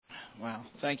Wow.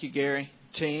 Thank you, Gary.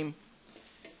 Team.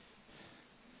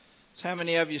 So how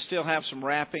many of you still have some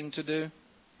wrapping to do?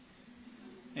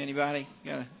 Anybody?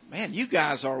 Man, you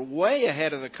guys are way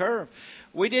ahead of the curve.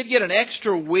 We did get an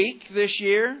extra week this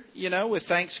year, with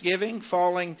Thanksgiving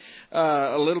falling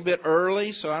a little bit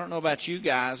early. So I don't know about you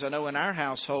guys. I know in our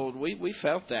household, we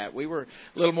felt that. We were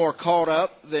a little more caught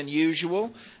up than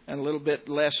usual and a little bit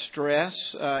less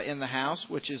stress in the house,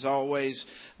 which is always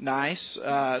nice.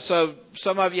 So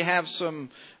some of you have some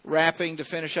wrapping to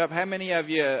finish up. How many of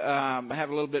you have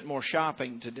a little bit more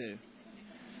shopping to do?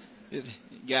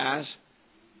 Guys?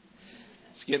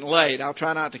 It's getting late. I'll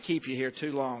try not to keep you here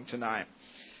too long tonight.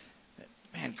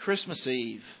 Man, Christmas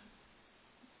Eve.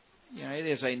 It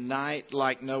is a night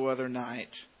like no other night.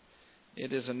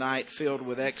 It is a night filled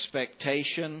with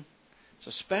expectation. It's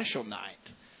a special night.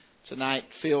 It's a night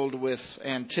filled with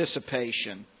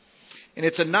anticipation. And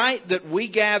it's a night that we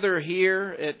gather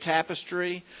here at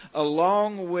Tapestry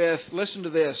along with, listen to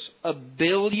this, 1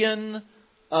 billion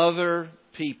other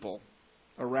people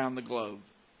around the globe.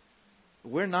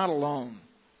 We're not alone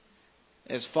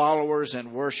as followers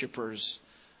and worshipers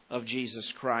of Jesus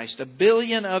Christ. 1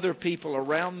 billion other people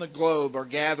around the globe are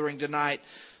gathering tonight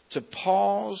to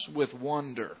pause with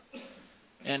wonder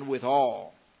and with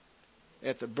awe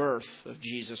at the birth of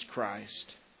Jesus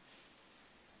Christ.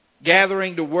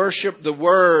 Gathering to worship the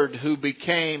Word who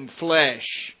became flesh,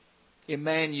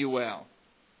 Emmanuel,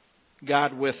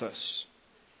 God with us.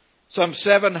 Some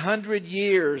 700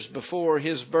 years before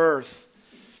His birth,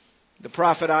 the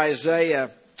prophet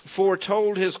Isaiah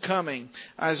foretold His coming.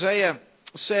 Isaiah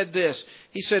said this.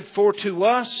 He said, "For to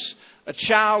us a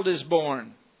child is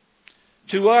born.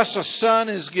 To us a son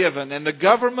is given, and the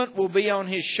government will be on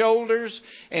His shoulders,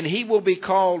 and He will be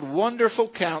called Wonderful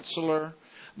Counselor,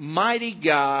 Mighty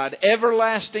God,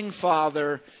 Everlasting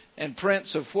Father, and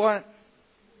Prince of" what?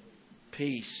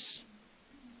 Peace.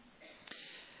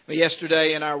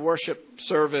 Yesterday in our worship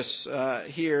service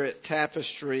here at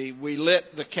Tapestry, we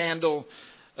lit the candle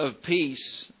of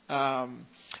peace on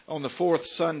the fourth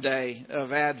Sunday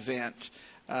of Advent.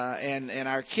 And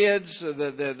our kids,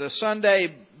 the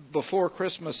Sunday before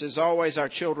Christmas is always our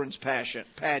children's pageant.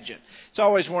 It's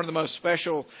always one of the most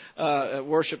special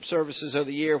worship services of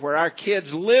the year where our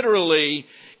kids literally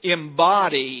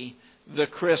embody the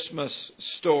Christmas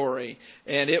story.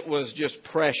 And it was just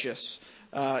precious.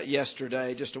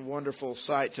 Yesterday, just a wonderful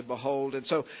sight to behold. And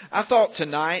so I thought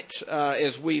tonight,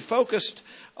 as we focused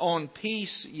on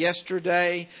peace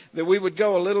yesterday, that we would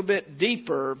go a little bit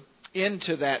deeper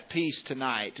into that peace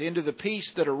tonight, into the peace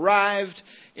that arrived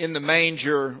in the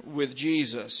manger with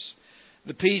Jesus,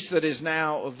 the peace that is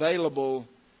now available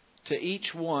to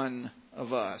each one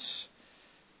of us.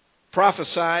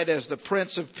 Prophesied as the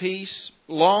Prince of Peace,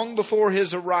 long before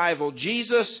His arrival,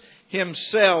 Jesus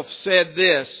Himself said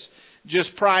this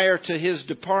just prior to His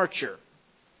departure.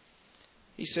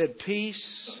 He said,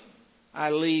 "Peace I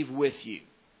leave with you.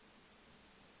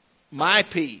 My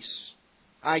peace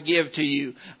I give to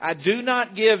you. I do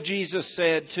not give," Jesus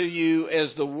said, "to you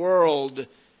as the world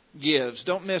gives."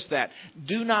 Don't miss that.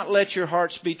 Do not let your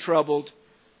hearts be troubled,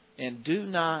 and do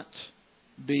not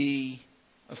be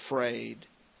afraid.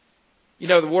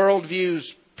 The world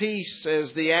views peace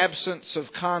as the absence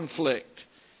of conflict,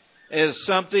 as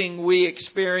something we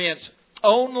experience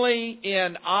only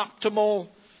in optimal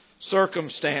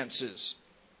circumstances.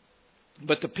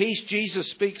 But the peace Jesus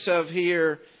speaks of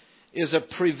here is a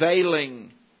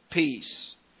prevailing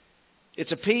peace.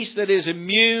 It's a peace that is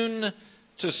immune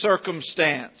to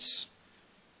circumstance.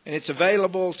 And it's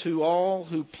available to all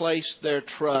who place their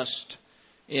trust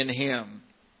in Him.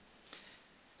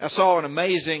 I saw an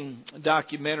amazing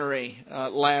documentary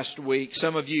last week.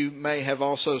 Some of you may have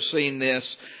also seen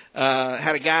this.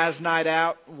 Had a guys' night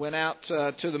out. Went out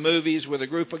to the movies with a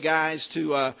group of guys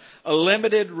to a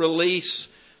limited release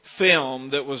film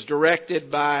that was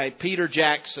directed by Peter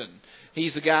Jackson.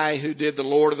 He's the guy who did the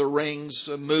Lord of the Rings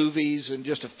movies and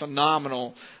just a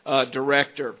phenomenal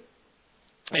director.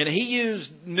 And he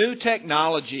used new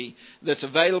technology that's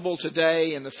available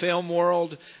today in the film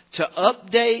world to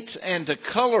update and to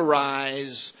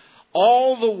colorize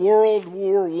all the World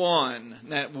War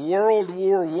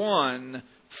I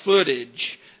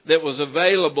footage that was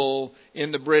available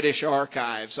in the British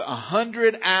archives.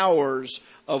 100 hours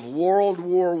of World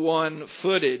War I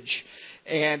footage.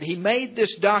 And he made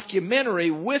this documentary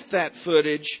with that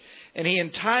footage, and he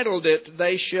entitled it,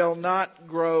 "They Shall Not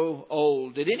Grow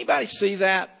Old." Did anybody see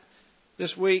that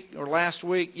this week or last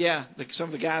week. Yeah, some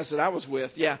of the guys that I was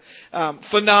with. Yeah,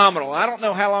 phenomenal. I don't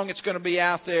know how long it's going to be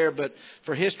out there, but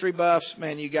for history buffs,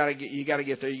 man, you got to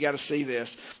get there. You got to see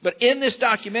this. But in this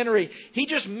documentary, he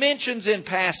just mentions in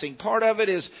passing. Part of it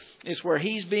is where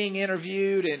he's being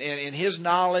interviewed and his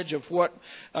knowledge of what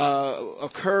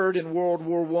occurred in World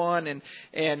War I.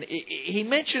 And he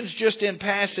mentions just in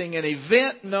passing an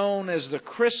event known as the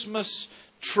Christmas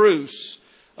Truce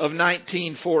of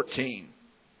 1914.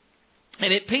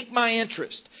 And it piqued my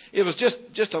interest. It was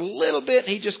just a little bit.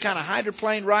 He just kind of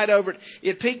hydroplaned right over it.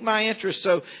 It piqued my interest.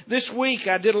 So this week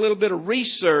I did a little bit of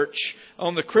research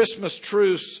on the Christmas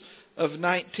Truce of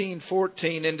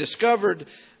 1914 and discovered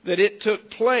that it took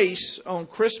place on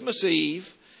Christmas Eve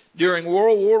during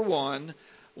World War I,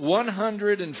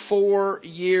 104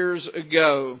 years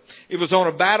ago. It was on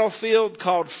a battlefield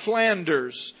called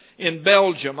Flanders in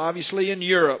Belgium, obviously in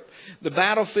Europe. The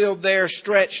battlefield there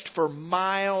stretched for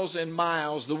miles and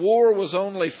miles. The war was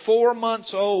only 4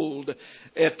 months old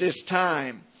at this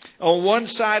time. On one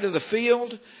side of the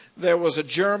field, there was a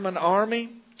German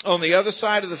army. On the other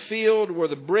side of the field were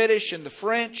the British and the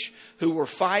French who were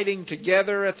fighting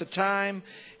together at the time.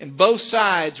 And both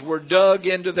sides were dug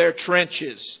into their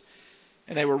trenches.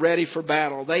 And they were ready for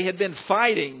battle. They had been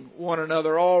fighting one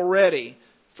another already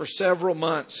for several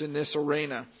months in this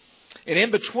arena. And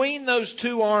in between those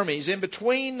two armies, in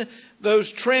between those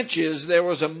trenches, there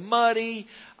was a muddy,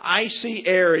 icy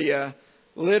area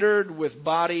littered with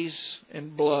bodies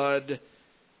and blood.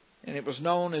 And it was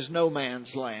known as No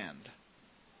Man's Land.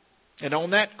 And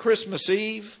on that Christmas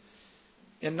Eve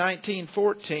in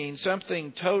 1914,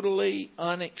 something totally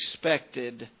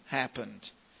unexpected happened.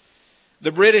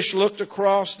 The British looked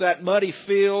across that muddy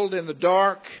field in the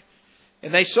dark,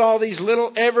 and they saw these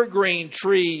little evergreen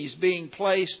trees being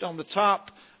placed on the top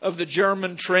of the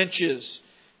German trenches.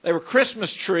 They were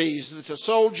Christmas trees that the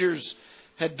soldiers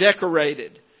had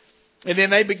decorated. And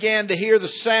then they began to hear the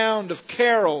sound of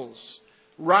carols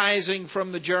rising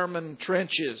from the German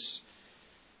trenches.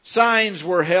 Signs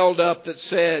were held up that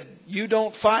said, "You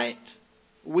don't fight,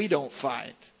 we don't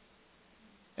fight."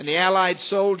 And the Allied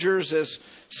soldiers, as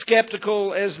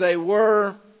skeptical as they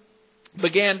were,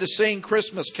 began to sing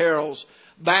Christmas carols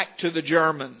back to the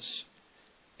Germans.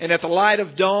 And at the light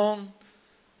of dawn,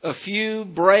 a few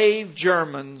brave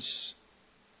Germans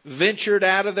ventured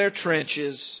out of their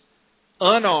trenches,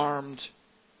 unarmed,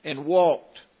 and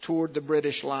walked toward the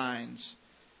British lines.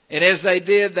 And as they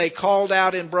did, they called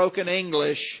out in broken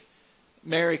English,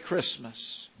 "Merry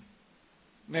Christmas.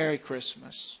 Merry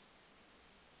Christmas."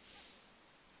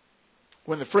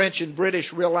 When the French and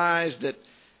British realized that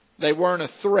they weren't a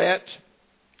threat,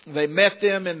 they met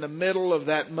them in the middle of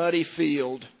that muddy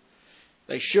field.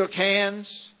 They shook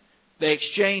hands. They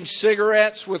exchanged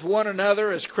cigarettes with one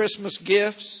another as Christmas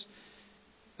gifts.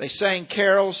 They sang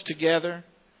carols together.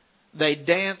 They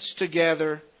danced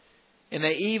together. And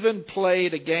they even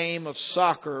played a game of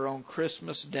soccer on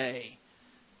Christmas Day,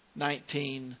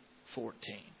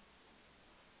 1914.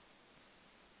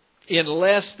 In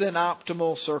less than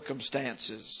optimal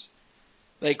circumstances,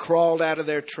 they crawled out of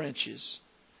their trenches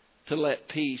to let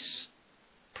peace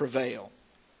prevail.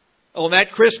 On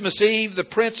that Christmas Eve, the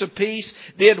Prince of Peace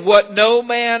did what no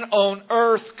man on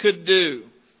earth could do.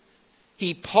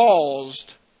 He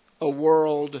paused a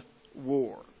world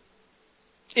war.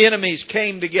 Enemies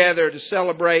came together to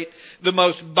celebrate the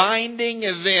most binding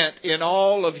event in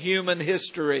all of human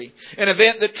history. An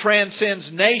event that transcends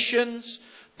nations,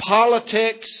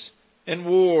 politics, and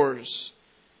wars.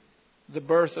 The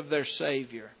birth of their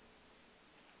Savior.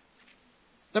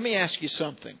 Let me ask you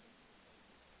something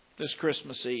this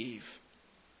Christmas Eve.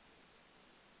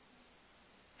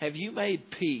 Have you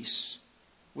made peace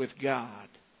with God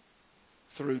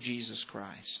through Jesus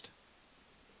Christ?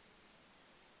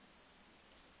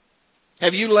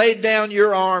 Have you laid down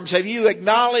your arms? Have you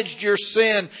acknowledged your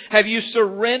sin? Have you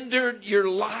surrendered your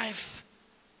life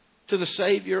to the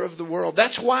Savior of the world?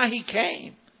 That's why He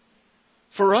came.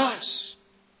 For us.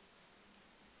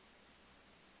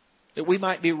 That we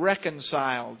might be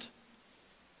reconciled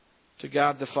to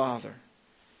God the Father.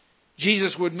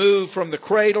 Jesus would move from the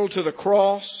cradle to the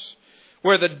cross,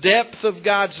 where the depth of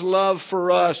God's love for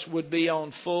us would be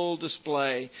on full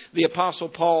display. The Apostle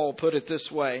Paul put it this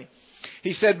way.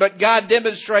 He said, "But God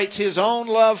demonstrates His own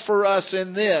love for us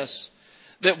in this,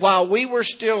 that while we were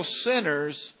still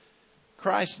sinners,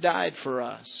 Christ died for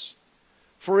us.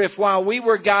 For if while we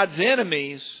were God's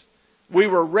enemies, we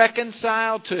were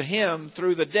reconciled to Him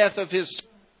through the death of His Son,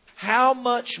 how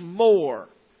much more,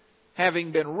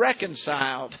 having been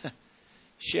reconciled,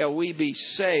 shall we be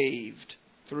saved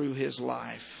through His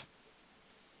life?"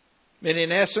 And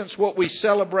in essence, what we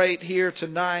celebrate here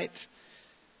tonight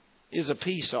is a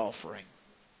peace offering.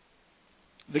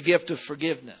 The gift of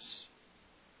forgiveness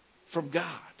from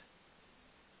God.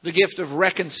 The gift of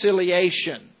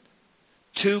reconciliation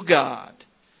to God.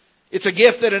 It's a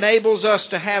gift that enables us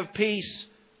to have peace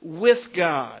with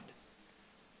God,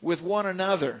 with one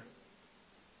another.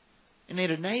 And it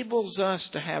enables us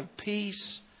to have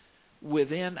peace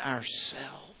within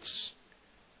ourselves.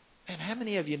 And how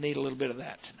many of you need a little bit of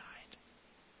that tonight?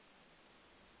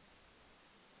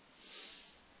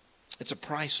 It's a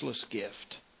priceless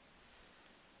gift.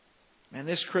 And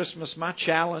this Christmas, my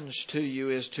challenge to you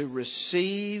is to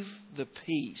receive the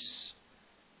peace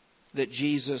that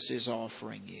Jesus is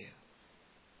offering you.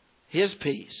 His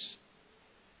peace.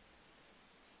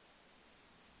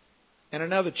 And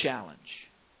another challenge.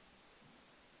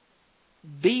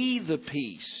 Be the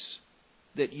peace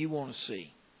that you want to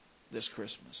see this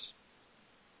Christmas.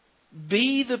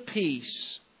 Be the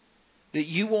peace that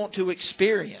you want to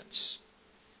experience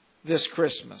this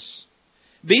Christmas.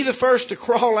 Be the first to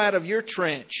crawl out of your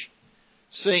trench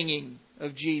singing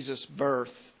of Jesus'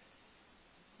 birth.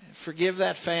 Forgive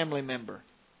that family member.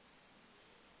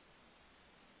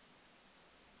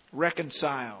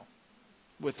 Reconcile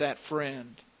with that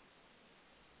friend.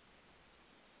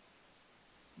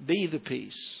 Be the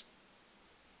peace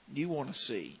you want to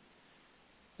see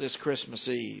this Christmas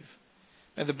Eve.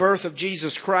 And the birth of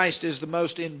Jesus Christ is the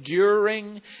most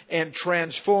enduring and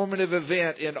transformative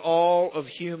event in all of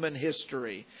human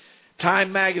history.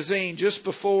 Time magazine, just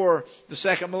before the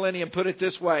second millennium, put it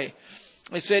this way.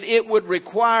 They said it would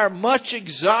require much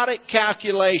exotic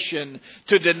calculation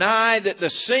to deny that the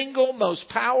single most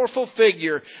powerful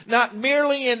figure, not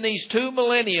merely in these 2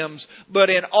 millenniums, but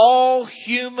in all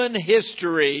human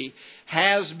history,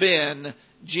 has been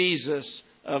Jesus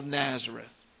of Nazareth.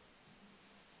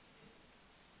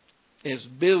 As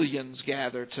billions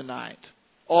gather tonight,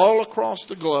 all across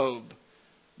the globe,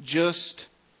 just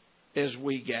as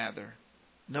we gather.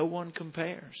 No one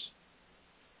compares.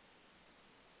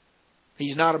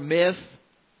 He's not a myth.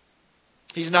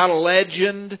 He's not a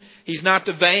legend. He's not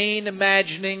the vain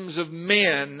imaginings of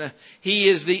men. He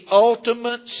is the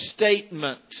ultimate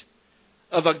statement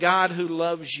of a God who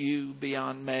loves you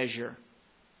beyond measure.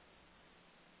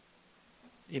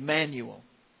 Emmanuel.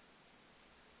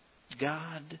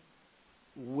 God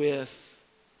with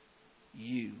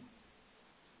you.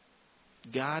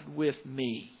 God with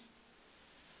me.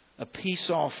 A peace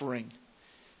offering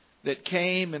that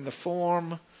came in the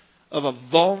form of a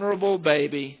vulnerable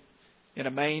baby in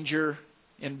a manger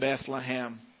in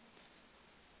Bethlehem.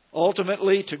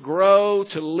 Ultimately to grow,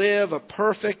 to live a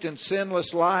perfect and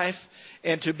sinless life,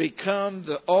 and to become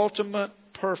the ultimate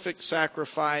perfect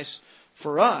sacrifice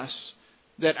for us,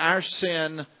 that our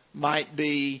sin might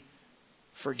be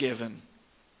forgiven.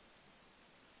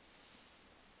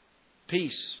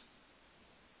 Peace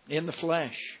in the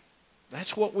flesh.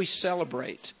 That's what we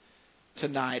celebrate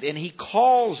tonight. And He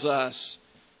calls us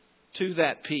to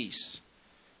that peace.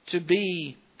 To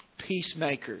be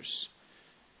peacemakers.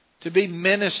 To be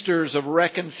ministers of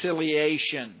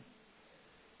reconciliation.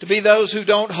 To be those who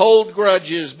don't hold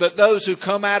grudges, but those who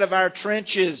come out of our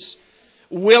trenches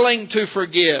willing to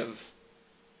forgive.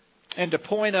 And to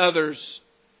point others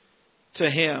to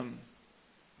Him.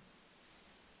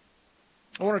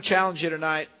 I want to challenge you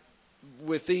tonight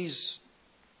with these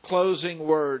closing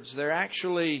words. They're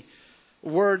actually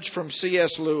words from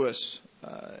C.S. Lewis,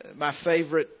 my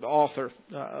favorite author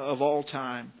of all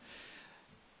time.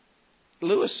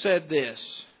 Lewis said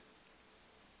this.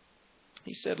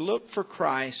 He said, "Look for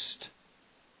Christ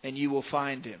and you will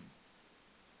find Him.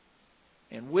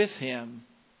 And with Him,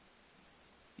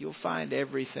 you'll find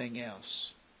everything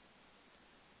else.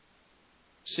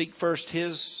 Seek first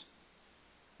His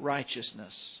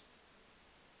righteousness,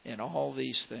 and all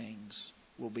these things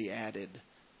will be added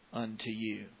unto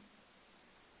you."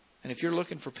 And if you're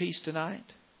looking for peace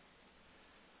tonight,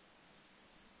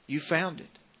 you found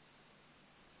it.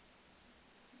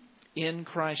 In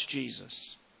Christ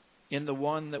Jesus, in the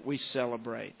one that we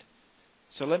celebrate.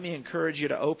 So let me encourage you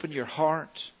to open your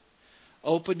heart,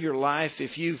 open your life.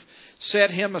 If you've set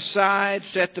Him aside,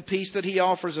 set the peace that He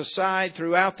offers aside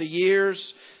throughout the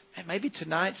years, and maybe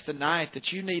tonight's the night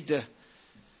that you need to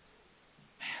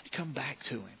come back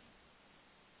to Him.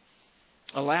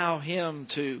 Allow Him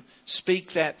to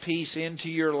speak that peace into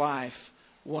your life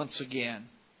once again.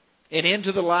 And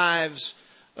into the lives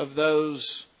of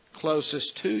those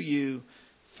closest to you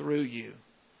through you.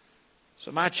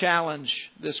 So my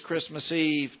challenge this Christmas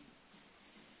Eve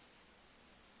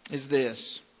is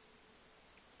this.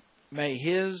 May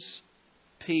His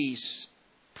peace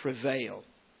prevail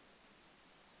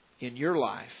in your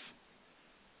life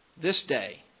this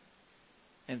day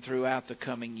and throughout the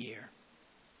coming year.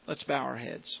 Let's bow our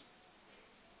heads.